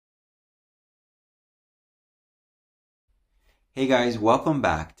Hey guys, welcome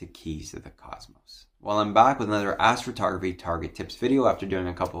back to Keys to the Cosmos. Well, I'm back with another astrophotography target tips video after doing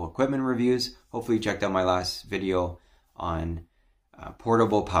a couple of equipment reviews. Hopefully you checked out my last video on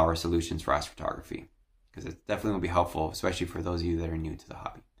portable power solutions for astrophotography, because it definitely will be helpful, especially for those of you that are new to the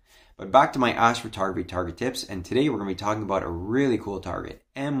hobby. But back to my astrophotography target tips, and today we're going to be talking about a really cool target,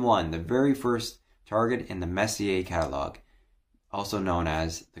 M1, the very first target in the Messier catalog, also known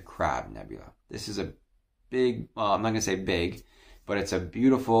as the Crab Nebula. This is a big, well, I'm not going to say big, but it's a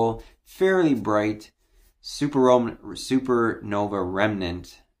beautiful, fairly bright supernova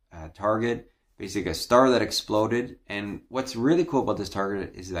remnant target, basically a star that exploded. And what's really cool about this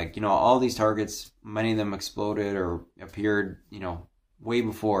target is, like, all these targets, many of them exploded or appeared, way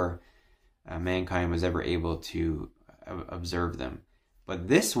before mankind was ever able to observe them. But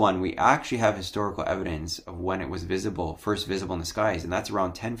this one, we actually have historical evidence of when it was first visible in the skies, and that's around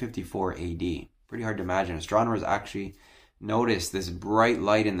 1054 AD. Pretty hard to imagine. Astronomers actually noticed this bright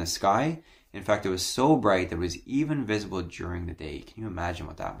light in the sky. In fact, it was so bright that it was even visible during the day. Can you imagine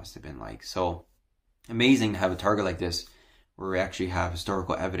what that must have been like? So amazing to have a target like this where we actually have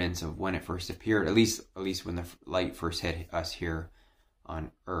historical evidence of when it first appeared, at least when the light first hit us here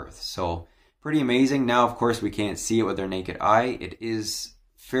on Earth. So pretty amazing. Now, of course, we can't see it with our naked eye. It is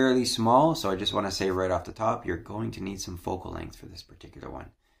fairly small, so I just want to say right off the top, you're going to need some focal length for this particular one,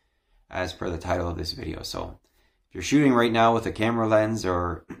 as per the title of this video. So if you're shooting right now with a camera lens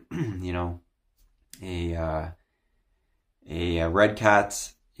or a Red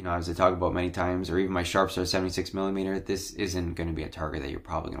Cat, as I talk about many times, or even my Sharpstar 76mm, this isn't going to be a target that you're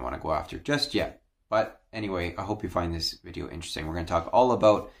probably going to want to go after just yet. But anyway, I hope you find this video interesting. We're going to talk all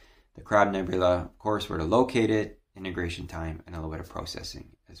about the Crab Nebula, of course, where to locate it, integration time, and a little bit of processing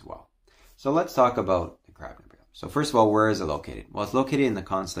as well. So let's talk about the Crab Nebula. So first of all, where is it located? Well, it's located in the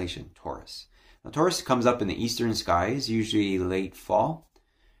constellation Taurus. Now, Taurus comes up in the eastern skies, usually late fall,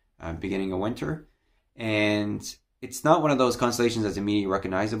 beginning of winter. And it's not one of those constellations that's immediately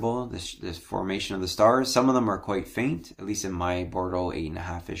recognizable, this formation of the stars. Some of them are quite faint, at least in my Bordeaux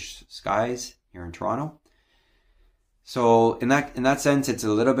 8.5-ish skies here in Toronto. So in that sense, it's a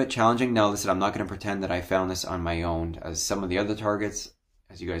little bit challenging. Now, listen, I'm not going to pretend that I found this on my own, as some of the other targets.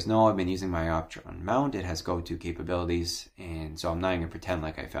 As you guys know, I've been using my Optron mount. It has go-to capabilities, and so I'm not going to pretend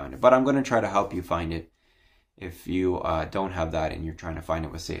like I found it. But I'm going to try to help you find it if you don't have that and you're trying to find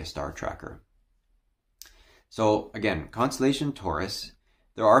it with, say, a star tracker. So again, constellation Taurus.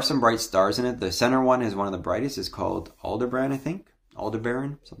 There are some bright stars in it. The center one is one of the brightest. It's called Aldebaran, I think.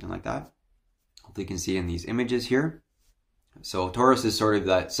 Aldebaran, something like that. Hopefully you can see in these images here. So Taurus is sort of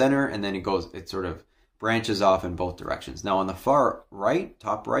that center, and then it sort of branches off in both directions. Now on the far right,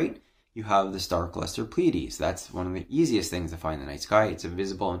 top right, you have the star cluster Pleiades. That's one of the easiest things to find in the night sky. It's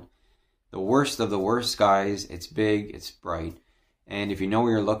invisible in the worst of the worst skies. It's big, it's bright. And if you know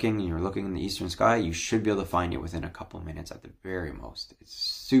where you're looking and you're looking in the eastern sky, you should be able to find it within a couple minutes at the very most. It's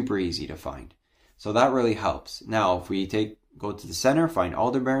super easy to find. So that really helps. Now, if we go to the center, find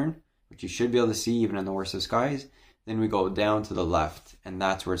Aldebaran, which you should be able to see even in the worst of skies, then we go down to the left, and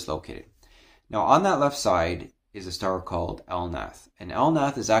that's where it's located. Now, on that left side is a star called Elnath. And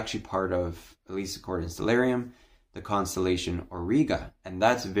Elnath is actually part of, at least according to Stellarium, the constellation Auriga. And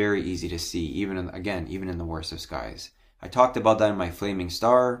that's very easy to see, even in the worst of skies. I talked about that in my Flaming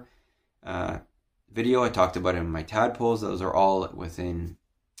Star video. I talked about it in my tadpoles. Those are all within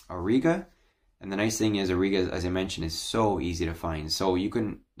Auriga. And the nice thing is Auriga, as I mentioned, is so easy to find. So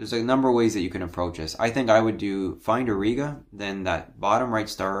there's a number of ways that you can approach this. I think I would find Auriga, then that bottom right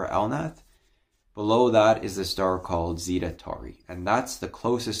star, Elnath. Below that is the star called Zeta Tauri, and that's the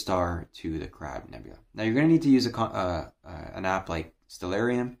closest star to the Crab Nebula. Now, you're going to need to use an app like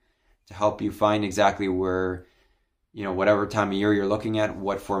Stellarium to help you find exactly where, whatever time of year you're looking at,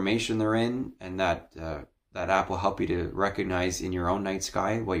 what formation they're in, and that app will help you to recognize in your own night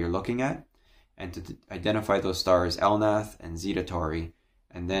sky what you're looking at, and to identify those stars, Elnath and Zeta Tauri,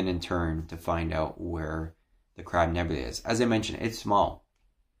 and then in turn to find out where the Crab Nebula is. As I mentioned, it's small.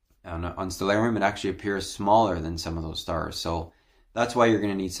 On Stellarium, it actually appears smaller than some of those stars. So that's why you're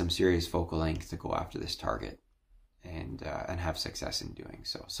going to need some serious focal length to go after this target and have success in doing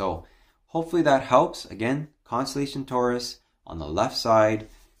so. So hopefully that helps. Again, constellation Taurus, on the left side,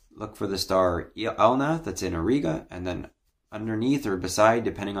 look for the star Elnath that's in Auriga, and then underneath or beside,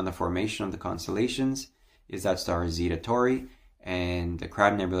 depending on the formation of the constellations, is that star Zeta Tauri, and the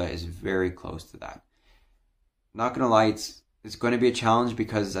Crab Nebula is very close to that. Not going to lie, it's going to be a challenge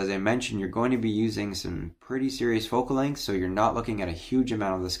because, as I mentioned, you're going to be using some pretty serious focal lengths, so you're not looking at a huge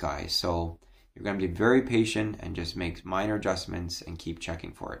amount of the sky. So you're going to be very patient and just make minor adjustments and keep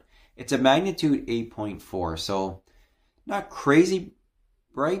checking for it. It's a magnitude 8.4, so not crazy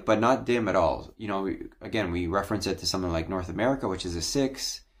bright, but not dim at all. You know, again, we reference it to something like North America, which is a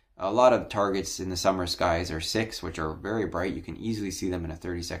 6. A lot of targets in the summer skies are 6, which are very bright. You can easily see them in a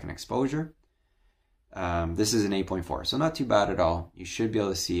 30-second exposure. This is an 8.4, so not too bad at all. You should be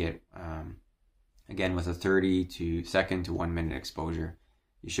able to see it. Again, with a 30-second to 1 minute exposure,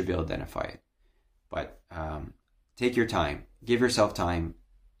 you should be able to identify it. But take your time. Give yourself time.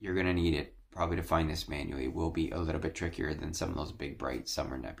 You're going to need it probably to find this manually. It will be a little bit trickier than some of those big, bright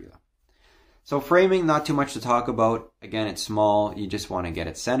summer nebula. So framing, not too much to talk about. Again, it's small. You just want to get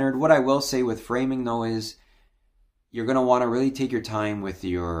it centered. What I will say with framing, though, is you're going to want to really take your time with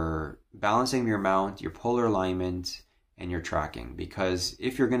your balancing your mount, your polar alignment, and your tracking. Because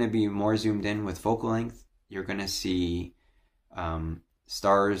if you're going to be more zoomed in with focal length, you're going to see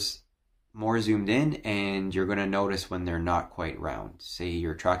stars more zoomed in, and you're going to notice when they're not quite round. Say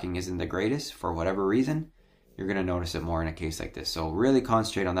your tracking isn't the greatest for whatever reason, you're going to notice it more in a case like this. So really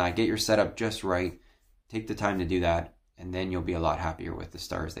concentrate on that. Get your setup just right. Take the time to do that, and then you'll be a lot happier with the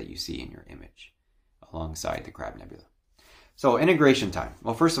stars that you see in your image alongside the Crab Nebula. So integration time.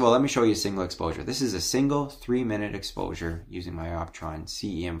 Well, first of all, let me show you a single exposure. This is a single 3-minute exposure using my Optron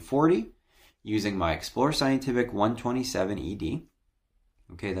CEM40, using my Explore Scientific 127 ED.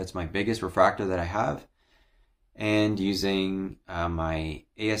 Okay, that's my biggest refractor that I have. And using my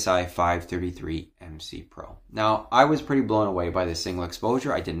ASI 533 MC Pro. Now, I was pretty blown away by this single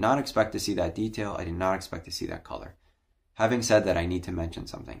exposure. I did not expect to see that detail. I did not expect to see that color. Having said that, I need to mention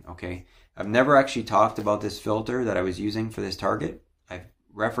something, okay? I've never actually talked about this filter that I was using for this target. I've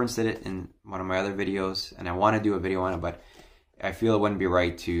referenced it in one of my other videos, and I want to do a video on it, but I feel it wouldn't be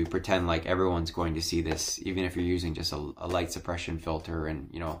right to pretend like everyone's going to see this, even if you're using just a light suppression filter and,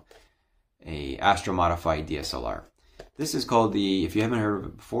 you know, a Astro modified DSLR. This is called the, if you haven't heard of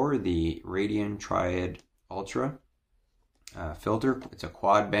it before, the Radian Triad Ultra filter. It's a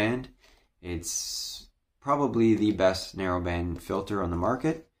quad band. It's probably the best narrowband filter on the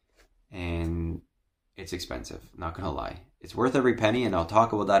market, and it's expensive, not gonna lie. It's worth every penny, and I'll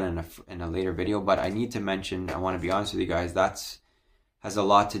talk about that in a later video, but I need to mention, I want to be honest with you guys, has a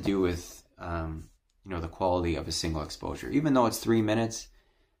lot to do with you know, the quality of a single exposure. Even though it's 3 minutes,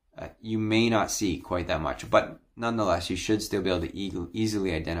 you may not see quite that much, but nonetheless, you should still be able to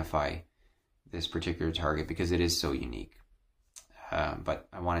easily identify this particular target because it is so unique. But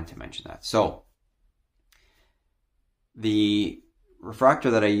I wanted to mention that. So the refractor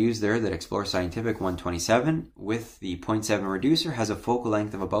that I use there, that Explore Scientific 127 with the 0.7 reducer, has a focal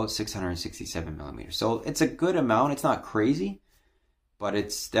length of about 667 millimeters. So it's a good amount. It's not crazy, but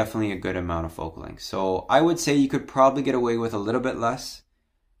it's definitely a good amount of focal length. So I would say you could probably get away with a little bit less.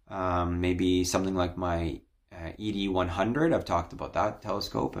 Maybe something like my ED100. I've talked about that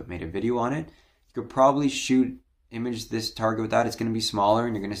telescope. I've made a video on it. You could probably image this target with that. It's going to be smaller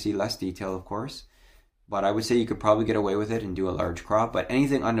and you're going to see less detail, of course. But I would say you could probably get away with it and do a large crop. But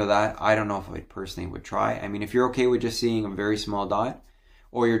anything under that, I don't know if I personally would try. I mean, if you're okay with just seeing a very small dot,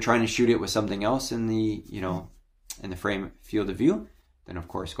 or you're trying to shoot it with something else in the, you know, in the frame field of view, then of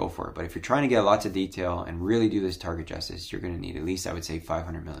course go for it. But if you're trying to get lots of detail and really do this target justice, you're going to need at least, I would say,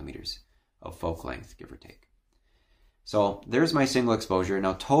 500 millimeters of focal length, give or take. So there's my single exposure.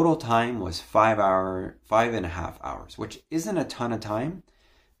 Now total time was 5.5 hours, which isn't a ton of time.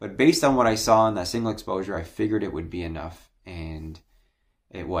 But based on what I saw in that single exposure, I figured it would be enough, and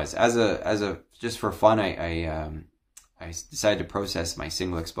it was. Just for fun, I decided to process my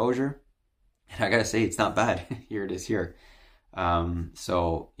single exposure, and I gotta say it's not bad. Here it is here.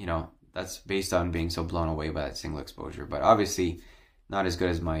 So you know, that's based on being so blown away by that single exposure, but obviously not as good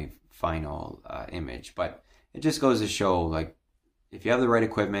as my final image. But it just goes to show, like, if you have the right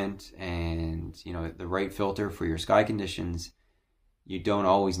equipment and, you know, the right filter for your sky conditions, you don't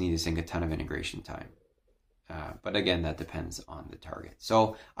always need to sink a ton of integration time. But again, that depends on the target.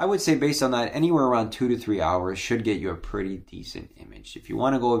 So I would say based on that, anywhere around 2 to 3 hours should get you a pretty decent image. If you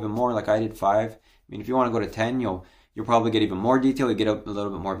want to go even more, like I did 5, I mean, if you want to go to 10, you'll probably get even more detail. You get a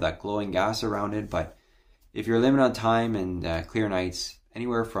little bit more of that glowing gas around it. But if you're limited on time and clear nights,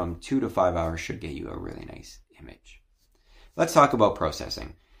 anywhere from 2 to 5 hours should get you a really nice image. Let's talk about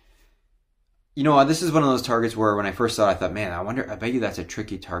processing. You know, this is one of those targets where when I first saw it, I thought, man, I bet you that's a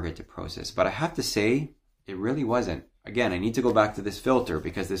tricky target to process. But I have to say, it really wasn't. Again, I need to go back to this filter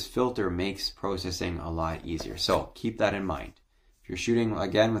because this filter makes processing a lot easier. So keep that in mind. If you're shooting,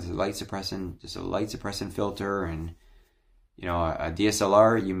 again, with a light suppressant, just a light suppressant filter and, you know, a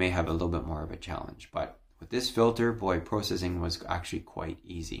DSLR, you may have a little bit more of a challenge. But with this filter, boy, processing was actually quite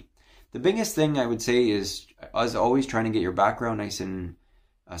easy. The biggest thing I would say is, as always, trying to get your background nice and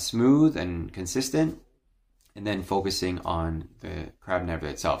smooth and consistent. and then focusing on the Crab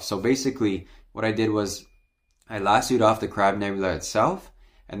Nebula itself. So basically what I did was I lassoed off the Crab Nebula itself,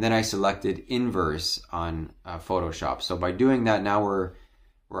 and then I selected inverse on Photoshop. So by doing that, now we're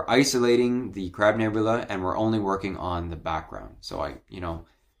isolating the Crab Nebula and we're only working on the background. So I,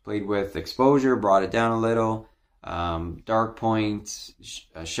 played with exposure, brought it down a little, dark points,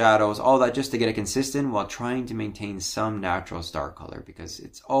 shadows, all that, just to get it consistent while trying to maintain some natural star color, because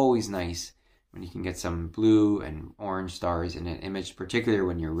it's always nice when you can get some blue and orange stars in an image, particularly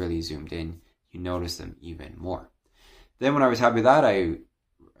when you're really zoomed in, you notice them even more. Then when I was happy with that, I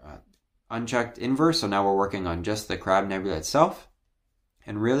unchecked inverse, so now we're working on just the Crab Nebula itself.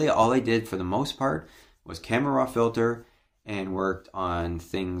 And really all I did for the most part was camera raw filter and worked on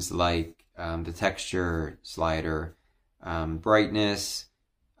things like the texture slider, brightness,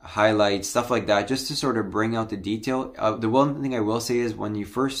 highlights, stuff like that, just to sort of bring out the detail. The one thing I will say is when you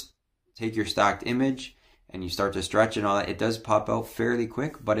first take your stacked image and you start to stretch and all that, it does pop out fairly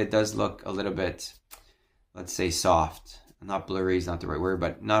quick, but it does look a little bit, let's say, soft. Not blurry is not the right word,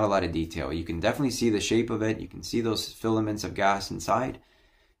 but not a lot of detail. You can definitely see the shape of it. You can see those filaments of gas inside,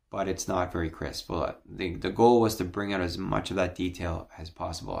 but it's not very crisp. Well, the goal was to bring out as much of that detail as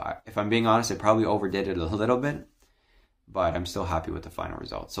possible. If I'm being honest, I probably overdid it a little bit, but I'm still happy with the final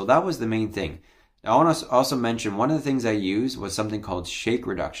result. So that was the main thing. Now, I want to also mention one of the things I used was something called shake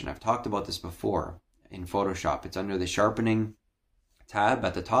reduction. I've talked about this before in Photoshop. It's under the sharpening tab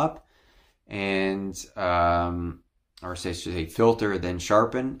at the top, and or say filter, then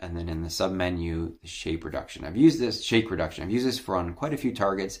sharpen, and then in the sub menu, the shape reduction. I've used this shake reduction. I've used this for on quite a few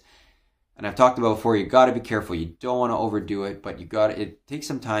targets, and I've talked about before, you got to be careful. You don't want to overdo it, but it takes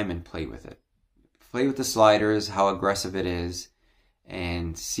some time and play with it. Play with the sliders, how aggressive it is,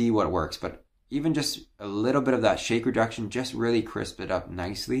 and see what works. But even just a little bit of that shake reduction just really crisped it up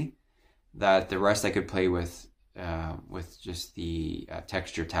nicely, that the rest I could play with just the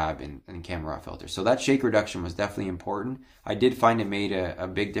texture tab and camera raw filter. So that shake reduction was definitely important. I did find it made a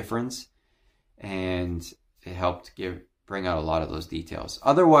big difference, and it helped bring out a lot of those details.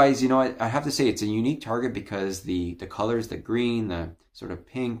 Otherwise, I have to say it's a unique target because the colors, the green, the sort of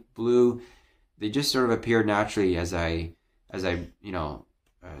pink, blue, they just sort of appeared naturally as I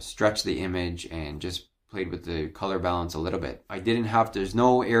stretched the image and just played with the color balance a little bit. There's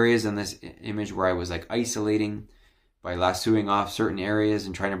no areas in this image where I was like isolating by lassoing off certain areas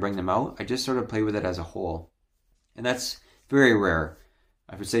and trying to bring them out. I just sort of play with it as a whole. And that's very rare.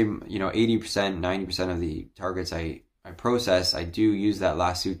 I would say, 80%, 90% of the targets I process, I do use that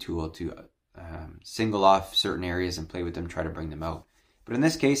lasso tool to single off certain areas and play with them, try to bring them out. But in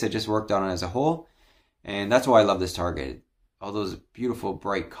this case, I just worked on it as a whole. And that's why I love this target. All those beautiful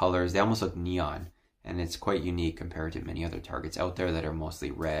bright colors, they almost look neon. And it's quite unique compared to many other targets out there that are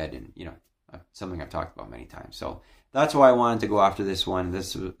mostly red and, something I've talked about many times. So that's why I wanted to go after this one.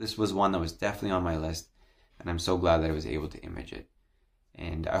 This was one that was definitely on my list, and I'm so glad that I was able to image it.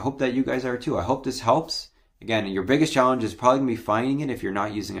 And I hope that you guys are too. I hope this helps. Again, your biggest challenge is probably going to be finding it if you're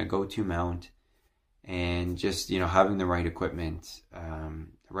not using a go-to mount, and just, having the right equipment, the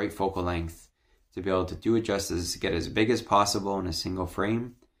right focal length to be able to do it justice, get as big as possible in a single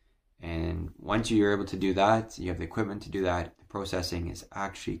frame. And once you're able to do that, you have the equipment to do that, the processing is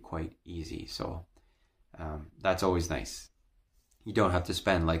actually quite easy. So that's always nice. You don't have to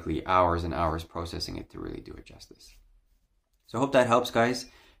spend likely hours and hours processing it to really do it justice. So I hope that helps, guys.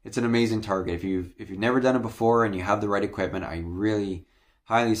 It's an amazing target. If you've never done it before and you have the right equipment, I really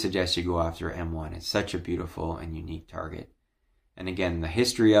highly suggest you go after M1. It's such a beautiful and unique target. And again, the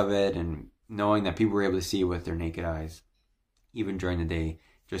history of it and knowing that people were able to see it with their naked eyes, even during the day,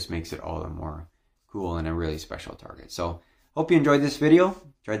 just makes it all the more cool and a really special target. So hope you enjoyed this video.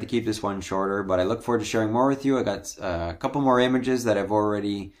 Tried to keep this one shorter, but I look forward to sharing more with you. I got a couple more images that I've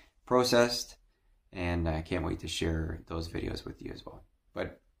already processed, and I can't wait to share those videos with you as well.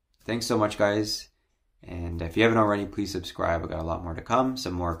 But thanks so much, guys. And if you haven't already, please subscribe. I've got a lot more to come.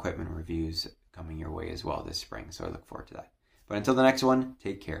 Some more equipment reviews coming your way as well this spring. So I look forward to that. But until the next one,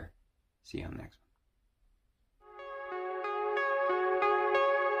 take care. See you on the next one.